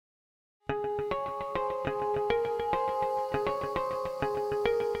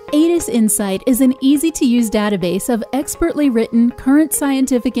AdisInsight is an easy-to-use database of expertly written, current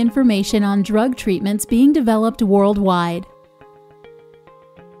scientific information on drug treatments being developed worldwide.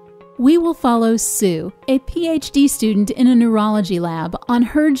 We will follow Sue, a PhD student in a neurology lab, on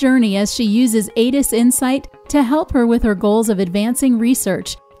her journey as she uses AdisInsight to help her with her goals of advancing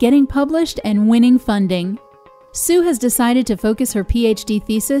research, getting published, and winning funding. Sue has decided to focus her PhD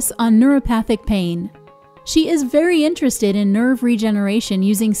thesis on neuropathic pain. She is very interested in nerve regeneration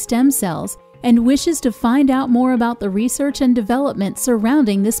using stem cells and wishes to find out more about the research and development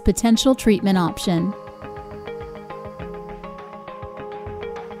surrounding this potential treatment option.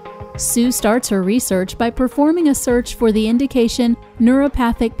 Sue starts her research by performing a search for the indication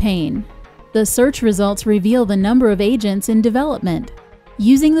neuropathic pain. The search results reveal the number of agents in development.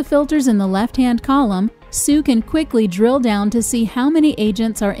 Using the filters in the left-hand column, Sue can quickly drill down to see how many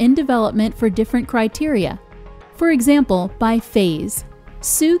agents are in development for different criteria. For example, by phase.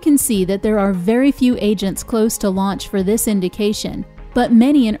 Sue can see that there are very few agents close to launch for this indication, but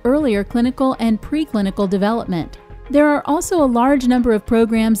many in earlier clinical and preclinical development. There are also a large number of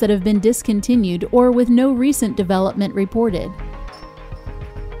programs that have been discontinued or with no recent development reported.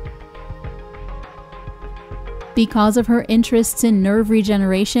 Because of her interests in nerve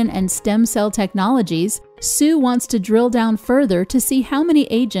regeneration and stem cell technologies, Sue wants to drill down further to see how many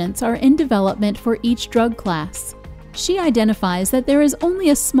agents are in development for each drug class. She identifies that there is only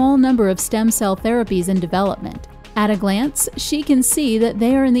a small number of stem cell therapies in development. At a glance, she can see that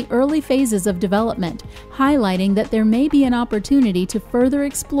they are in the early phases of development, highlighting that there may be an opportunity to further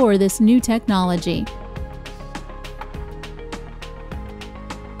explore this new technology.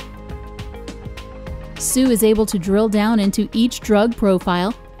 Sue is able to drill down into each drug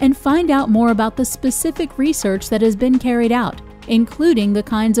profile and find out more about the specific research that has been carried out, including the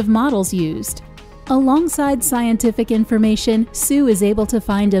kinds of models used. Alongside scientific information, Sue is able to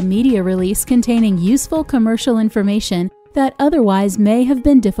find a media release containing useful commercial information that otherwise may have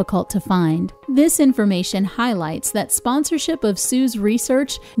been difficult to find. This information highlights that sponsorship of Sue's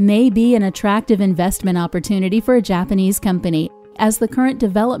research may be an attractive investment opportunity for a Japanese company, as the current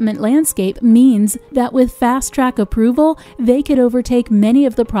development landscape means that with fast-track approval, they could overtake many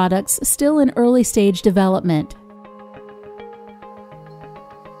of the products still in early-stage development.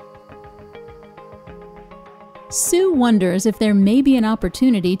 Sue wonders if there may be an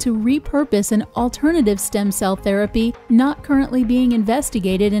opportunity to repurpose an alternative stem cell therapy not currently being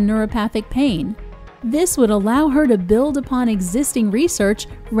investigated in neuropathic pain. This would allow her to build upon existing research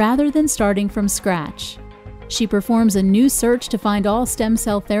rather than starting from scratch. She performs a new search to find all stem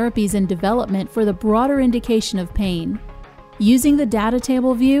cell therapies in development for the broader indication of pain. Using the data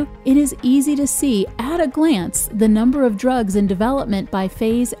table view, it is easy to see at a glance the number of drugs in development by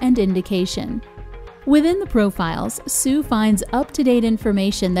phase and indication. Within the profiles, Sue finds up-to-date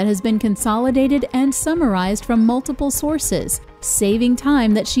information that has been consolidated and summarized from multiple sources, saving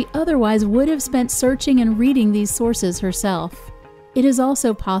time that she otherwise would have spent searching and reading these sources herself. It is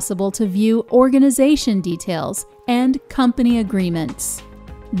also possible to view organization details and company agreements.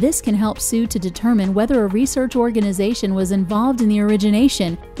 This can help Sue to determine whether a research organization was involved in the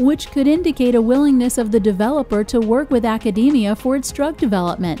origination, which could indicate a willingness of the developer to work with academia for its drug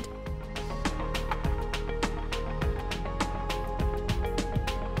development.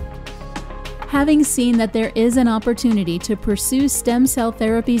 Having seen that there is an opportunity to pursue stem cell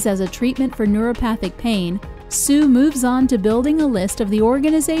therapies as a treatment for neuropathic pain, Sue moves on to building a list of the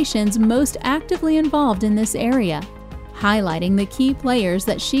organizations most actively involved in this area, highlighting the key players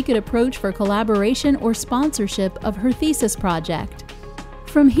that she could approach for collaboration or sponsorship of her thesis project.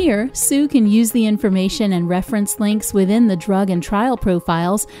 From here, Sue can use the information and reference links within the drug and trial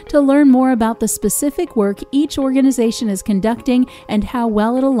profiles to learn more about the specific work each organization is conducting and how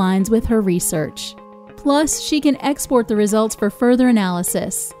well it aligns with her research. Plus, she can export the results for further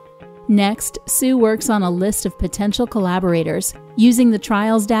analysis. Next, Sue works on a list of potential collaborators, using the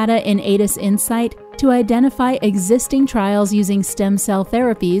trials data in AdisInsight to identify existing trials using stem cell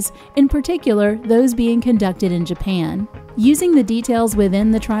therapies, in particular those being conducted in Japan. Using the details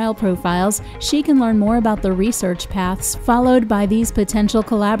within the trial profiles, she can learn more about the research paths followed by these potential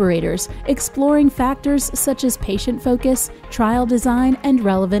collaborators, exploring factors such as patient focus, trial design, and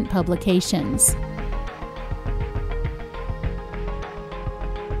relevant publications.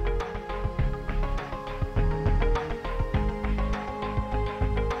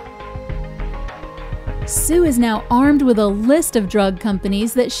 Sue is now armed with a list of drug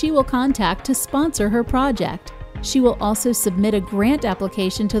companies that she will contact to sponsor her project. She will also submit a grant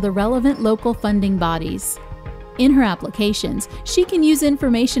application to the relevant local funding bodies. In her applications, she can use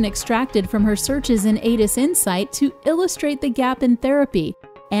information extracted from her searches in AdisInsight to illustrate the gap in therapy,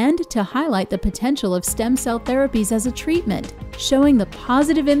 and to highlight the potential of stem cell therapies as a treatment, showing the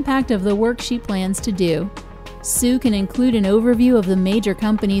positive impact of the work she plans to do. Sue can include an overview of the major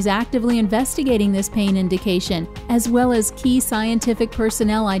companies actively investigating this pain indication, as well as key scientific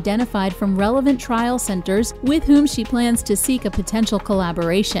personnel identified from relevant trial centers with whom she plans to seek a potential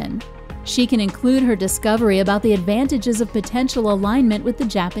collaboration. She can include her discovery about the advantages of potential alignment with the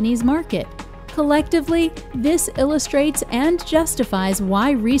Japanese market. Collectively, this illustrates and justifies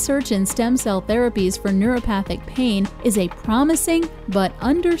why research in stem cell therapies for neuropathic pain is a promising but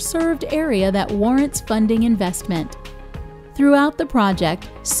underserved area that warrants funding investment. Throughout the project,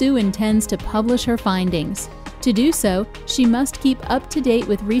 Sue intends to publish her findings. To do so, she must keep up to date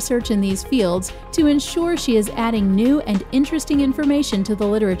with research in these fields to ensure she is adding new and interesting information to the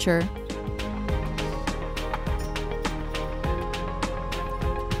literature.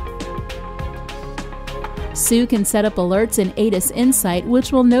 Sue can set up alerts in AdisInsight,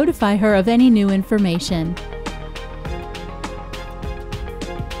 which will notify her of any new information.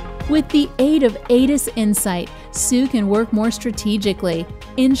 With the aid of AdisInsight, Sue can work more strategically,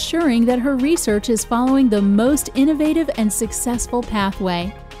 ensuring that her research is following the most innovative and successful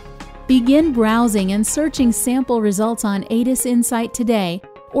pathway. Begin browsing and searching sample results on AdisInsight today,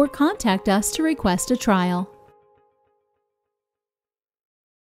 or contact us to request a trial.